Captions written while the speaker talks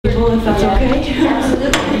Google if that's okay?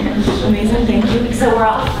 Absolutely. Amazing, thank you. So we're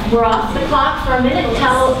off the clock for a minute.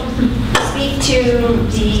 Speak to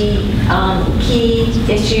the key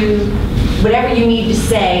issue, whatever you need to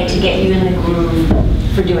say to get you in the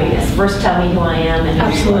groove for doing this. First, tell me who I am. And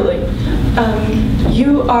absolutely.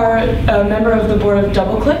 You are a member of the board of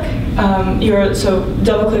DoubleClick. So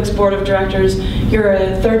DoubleClick's board of directors, you're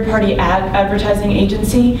a third-party advertising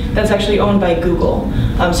agency that's actually owned by Google.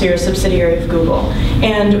 So you're a subsidiary of Google.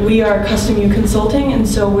 And we are Custom U Consulting, and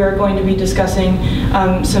so we're going to be discussing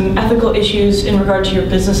some ethical issues in regard to your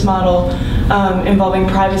business model involving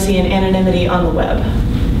privacy and anonymity on the web.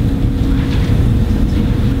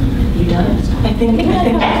 You done it? I think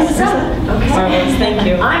Excellent. Okay. Marvelous, thank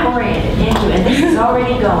you. I'm oriented. Thank you. And this is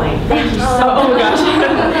already going. Thank you so much. Oh gosh.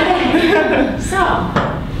 So,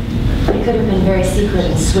 I could have been very secret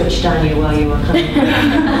and switched on you while you were coming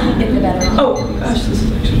in the bedroom. Oh gosh, this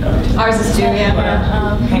is actually ours is too,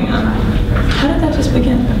 yeah. Hang on. How did that just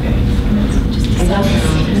begin? Okay.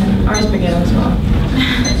 Ours began as well.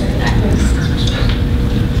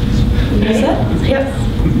 Is that? Yep.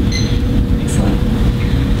 Excellent.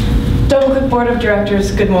 DoubleClick Board of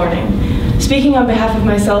Directors, good morning. Speaking on behalf of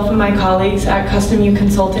myself and my colleagues at Custom U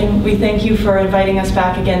Consulting, we thank you for inviting us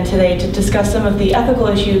back again today to discuss some of the ethical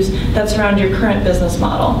issues that surround your current business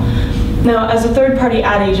model. Now, as a third-party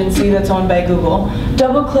ad agency that's owned by Google,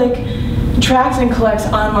 DoubleClick tracks and collects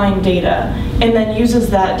online data and then uses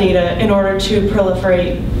that data in order to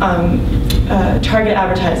proliferate target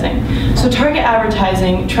advertising. So target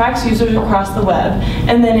advertising tracks users across the web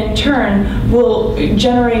and then in turn will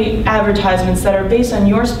generate advertisements that are based on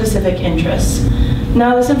your specific interests.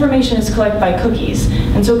 Now this information is collected by cookies,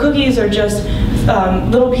 and so cookies are just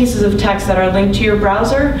little pieces of text that are linked to your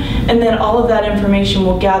browser, and then all of that information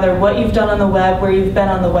will gather what you've done on the web, where you've been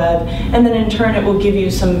on the web, and then in turn it will give you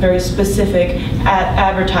some very specific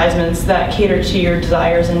advertisements that cater to your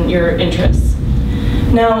desires and your interests.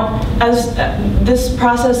 Now, as this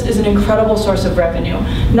process is an incredible source of revenue,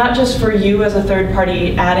 not just for you as a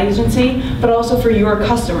third-party ad agency, but also for your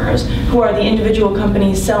customers, who are the individual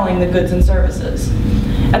companies selling the goods and services.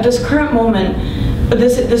 At this current moment,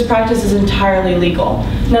 this practice is entirely legal.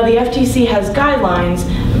 Now, the FTC has guidelines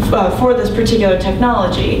for this particular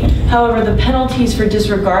technology. However, the penalties for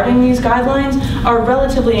disregarding these guidelines are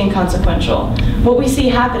relatively inconsequential. What we see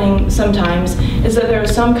happening sometimes is that there are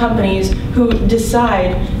some companies who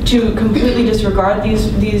decide to completely disregard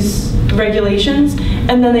these regulations,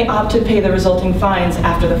 and then they opt to pay the resulting fines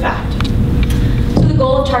after the fact. The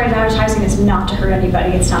goal of targeted advertising is not to hurt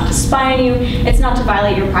anybody. It's not to spy on you. It's not to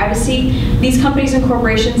violate your privacy. These companies and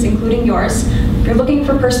corporations, including yours, are looking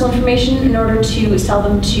for personal information in order to sell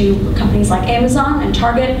them to companies like Amazon and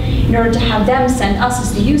Target, in order to have them send us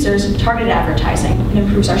as the users targeted advertising. It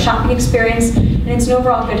improves our shopping experience, and it's an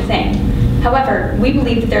overall good thing. However, we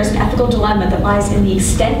believe that there's an ethical dilemma that lies in the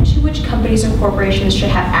extent to which companies and corporations should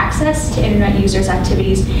have access to internet users'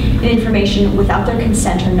 activities and information without their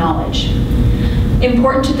consent or knowledge.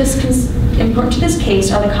 Important to this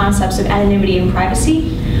case are the concepts of anonymity and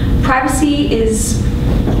privacy. Privacy is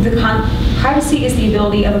the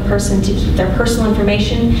ability of a person to keep their personal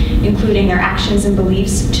information, including their actions and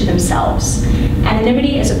beliefs, to themselves.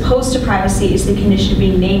 Anonymity, as opposed to privacy, is the condition of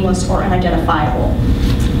being nameless or unidentifiable.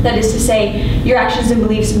 That is to say, your actions and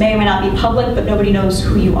beliefs may or may not be public, but nobody knows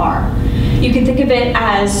who you are. You can think of it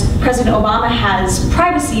as President Obama has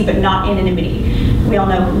privacy, but not anonymity. We all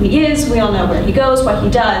know who he is, we all know where he goes, what he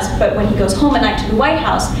does, but when he goes home at night to the White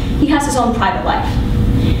House, he has his own private life.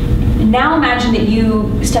 Now imagine that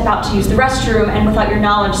you step out to use the restroom, and without your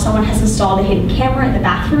knowledge, someone has installed a hidden camera in the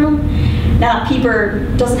bathroom. Now that peeper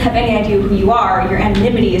doesn't have any idea who you are, your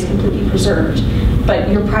anonymity is completely preserved, but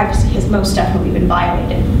your privacy has most definitely been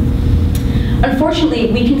violated.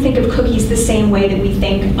 Unfortunately, we can think of cookies the same way that we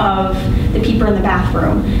think of the peeper in the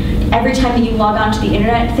bathroom. Every time that you log onto the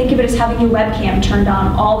internet, think of it as having your webcam turned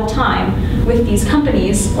on all the time, with these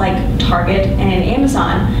companies like Target and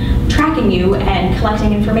Amazon tracking you and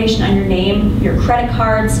collecting information on your name, your credit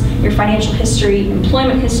cards, your financial history,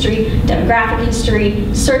 employment history, demographic history,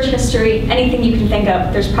 search history, anything you can think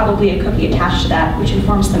of. There's probably a cookie attached to that which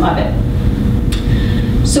informs them of it.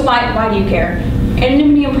 So why do you care?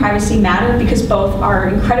 Anonymity and privacy matter because both are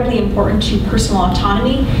incredibly important to personal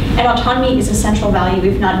autonomy, and autonomy is a central value,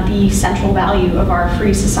 if not the central value, of our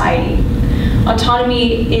free society.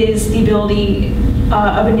 Autonomy is the ability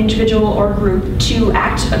of an individual or group to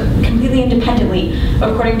act completely independently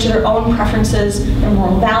according to their own preferences, their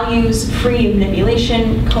moral values, free of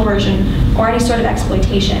manipulation, coercion, or any sort of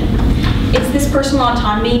exploitation. It's this personal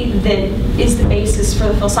autonomy that is the basis for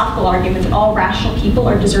the philosophical argument that all rational people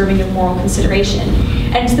are deserving of moral consideration.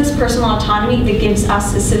 And it's this personal autonomy that gives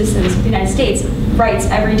us as citizens of the United States rights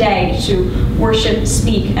every day to worship,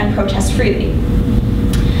 speak, and protest freely.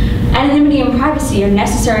 Anonymity and privacy are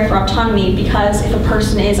necessary for autonomy because if a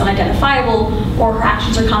person is unidentifiable or her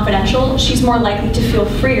actions are confidential, she's more likely to feel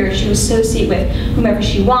freer to associate with whomever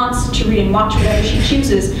she wants, to read and watch whatever she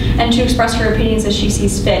chooses, and to express her opinions as she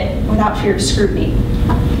sees fit without fear of scrutiny.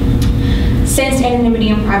 Since anonymity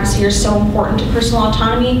and privacy are so important to personal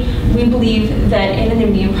autonomy, we believe that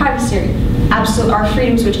anonymity and privacy are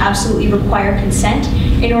freedoms which absolutely require consent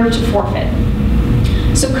in order to forfeit.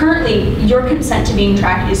 So currently, your consent to being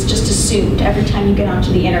tracked is just assumed every time you get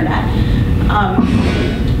onto the internet.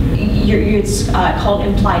 It's called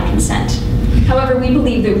implied consent. However, we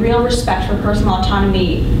believe that real respect for personal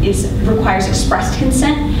autonomy requires expressed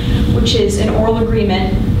consent, which is an oral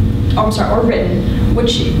agreement, or written,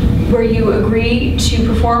 where you agree to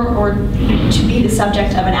perform or to be the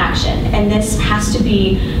subject of an action. And this has to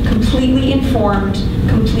be completely informed,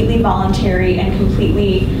 completely voluntary, and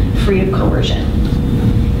completely free of coercion.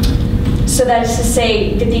 So that is to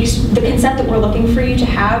say that the consent that we're looking for you to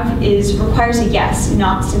have requires a yes,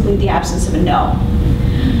 not simply the absence of a no.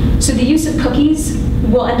 So the use of cookies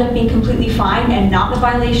will end up being completely fine and not a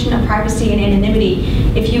violation of privacy and anonymity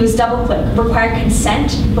if you, as DoubleClick, require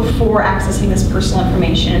consent before accessing this personal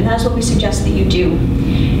information, and that's what we suggest that you do.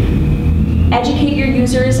 Educate your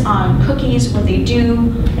users on cookies, what they do,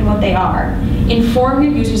 and what they are. Inform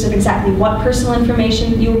your users of exactly what personal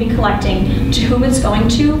information you will be collecting, to whom it's going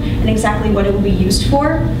to, and exactly what it will be used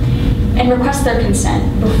for. And request their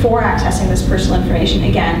consent before accessing this personal information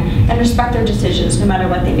again, and respect their decisions, no matter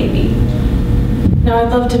what they may be. Now,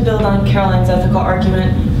 I'd love to build on Caroline's ethical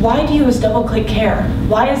argument. Why do you as DoubleClick care?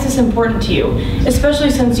 Why is this important to you?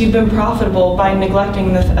 Especially since you've been profitable by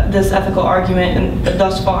neglecting this ethical argument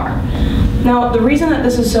thus far. Now, the reason that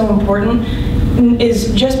this is so important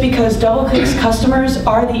is just because DoubleClick's customers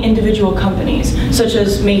are the individual companies, such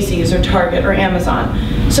as Macy's or Target or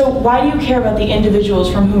Amazon. So why do you care about the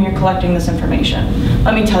individuals from whom you're collecting this information?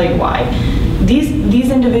 Let me tell you why.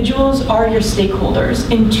 These individuals are your stakeholders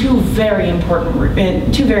in two very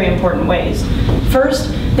important ways.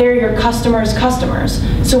 First, they're your customers' customers.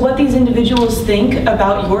 So what these individuals think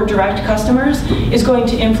about your direct customers is going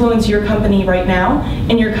to influence your company right now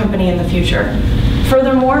and your company in the future.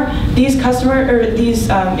 Furthermore, these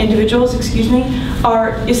individuals,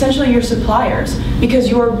 are essentially your suppliers because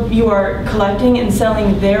you are collecting and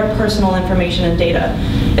selling their personal information and data.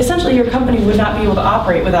 Essentially, your company would not be able to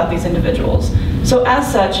operate without these individuals. So as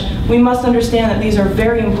such, we must understand that these are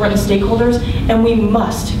very important stakeholders, and we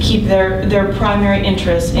must keep their primary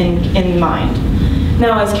interests in mind.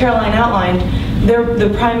 Now, as Caroline outlined, the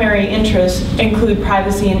primary interests include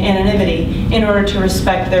privacy and anonymity in order to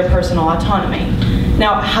respect their personal autonomy.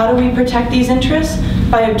 Now, how do we protect these interests?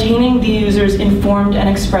 By obtaining the user's informed and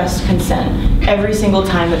expressed consent every single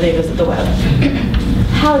time that they visit the web.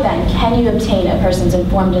 How then can you obtain a person's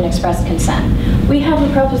informed and expressed consent? We have a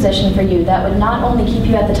proposition for you that would not only keep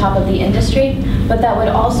you at the top of the industry, but that would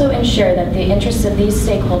also ensure that the interests of these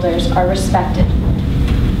stakeholders are respected.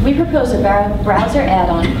 We propose a browser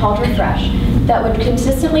add-on called Refresh that would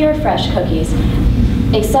consistently refresh cookies,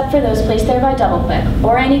 except for those placed there by DoubleClick,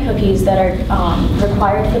 or any cookies that are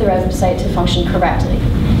required for the website to function correctly.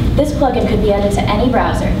 This plugin could be added to any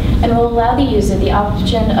browser and will allow the user the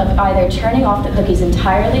option of either turning off the cookies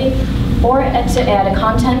entirely or to add a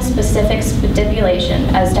content-specific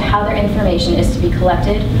stipulation as to how their information is to be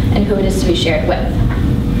collected and who it is to be shared with.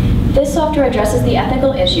 This software addresses the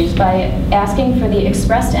ethical issues by asking for the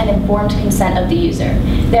expressed and informed consent of the user,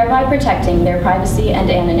 thereby protecting their privacy and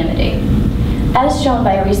anonymity. As shown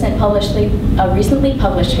by a recently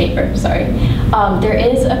published paper, there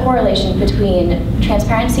is a correlation between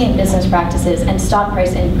transparency in business practices and stock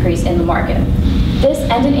price increase in the market. This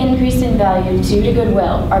and an increase in value due to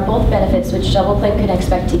goodwill are both benefits which DoubleClick can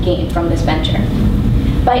expect to gain from this venture.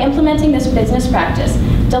 By implementing this business practice,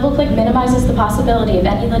 DoubleClick minimizes the possibility of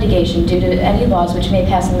any litigation due to any laws which may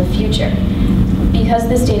pass in the future, because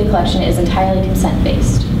this data collection is entirely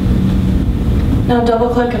consent-based. Now,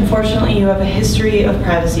 DoubleClick, unfortunately, you have a history of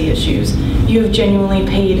privacy issues. You have genuinely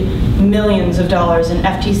paid millions of dollars in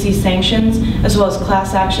FTC sanctions, as well as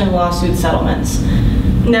class action lawsuit settlements.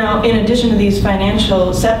 Now, in addition to these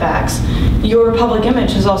financial setbacks, your public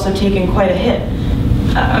image has also taken quite a hit.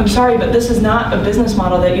 I'm sorry, but this is not a business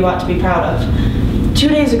model that you ought to be proud of. 2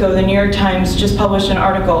 days ago, the New York Times just published an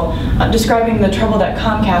article describing the trouble that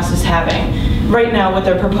Comcast is having right now with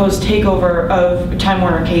their proposed takeover of Time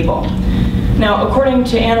Warner Cable. Now, according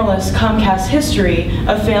to analysts, Comcast's history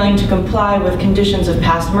of failing to comply with conditions of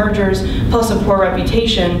past mergers, plus a poor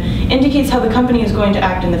reputation, indicates how the company is going to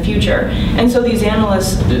act in the future. And so these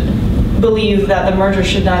analysts believe that the merger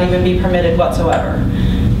should not even be permitted whatsoever.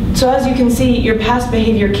 So as you can see, your past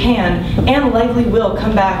behavior can and likely will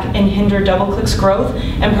come back and hinder DoubleClick's growth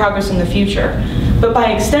and progress in the future. But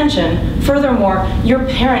by extension, furthermore, your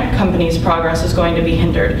parent company's progress is going to be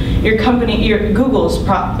hindered. Google's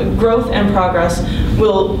growth and progress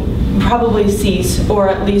will probably cease or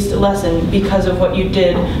at least lessen because of what you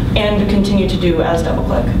did and continue to do as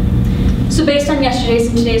DoubleClick. So based on yesterday's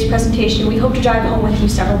and today's presentation, we hope to drive home with you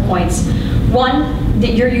several points. One,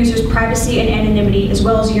 that your users' privacy and anonymity, as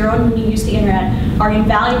well as your own when you use the internet, are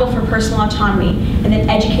invaluable for personal autonomy, and that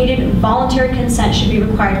educated, voluntary consent should be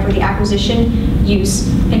required for the acquisition, use,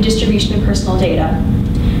 and distribution of personal data.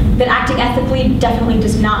 That acting ethically definitely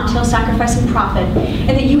does not entail sacrificing profit, and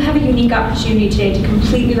that you have a unique opportunity today to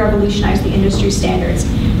completely revolutionize the industry standards,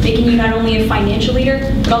 making you not only a financial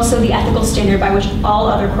leader, but also the ethical standard by which all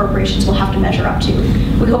other corporations will have to measure up to.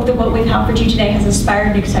 We hope that what we've offered you today has inspired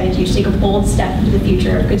and excited you to take a bold step into the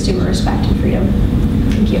future of consumer respect and freedom.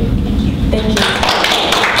 Thank you. Thank you. Thank you.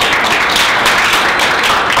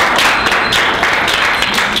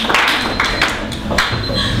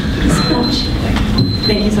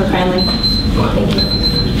 Thank you so kindly. Thank you.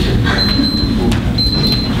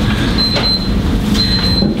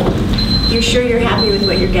 You're sure you're happy with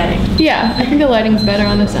what you're getting? Yeah, I think the lighting's better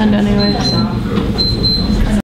on this end anyway, so.